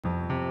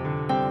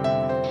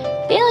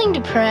Feeling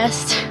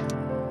depressed?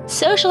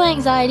 Social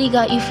anxiety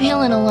got you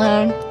feeling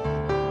alone?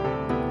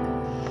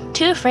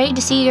 Too afraid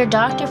to see your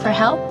doctor for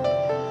help?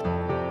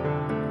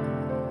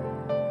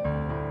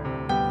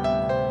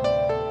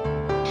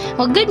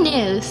 Well, good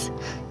news!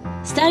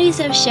 Studies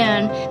have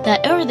shown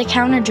that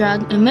over-the-counter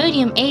drug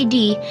Imodium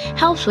AD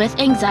helps with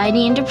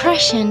anxiety and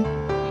depression.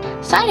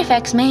 Side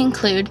effects may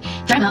include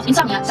dry mouth,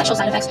 insomnia, sexual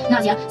side effects,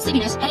 nausea,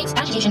 sleepiness, headaches,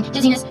 agitation,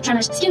 dizziness,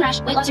 tremors, skin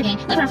rash, weight loss or gain,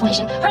 liver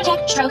inflammation, heart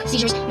attack, stroke,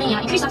 seizures,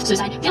 mania, increased thoughts of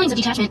suicide, feelings of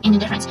detachment and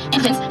indifference,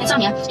 impotence,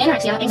 insomnia,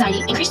 anorexia,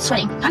 anxiety, increased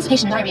sweating,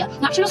 constipation and diarrhea,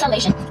 nocturnal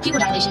salivation, pupil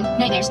dilation,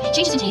 nightmares,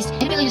 changes in taste,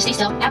 inability to stay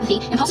still, apathy,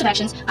 impulsive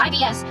actions,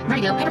 IBS,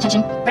 vertigo,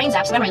 hypertension, brain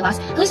zaps, memory loss,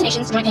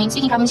 hallucinations, joint pain,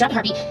 speaking problems, rapid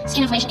heartbeat,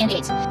 skin inflammation, and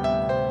AIDS.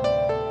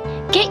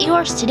 Get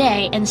yours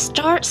today and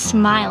start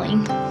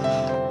smiling.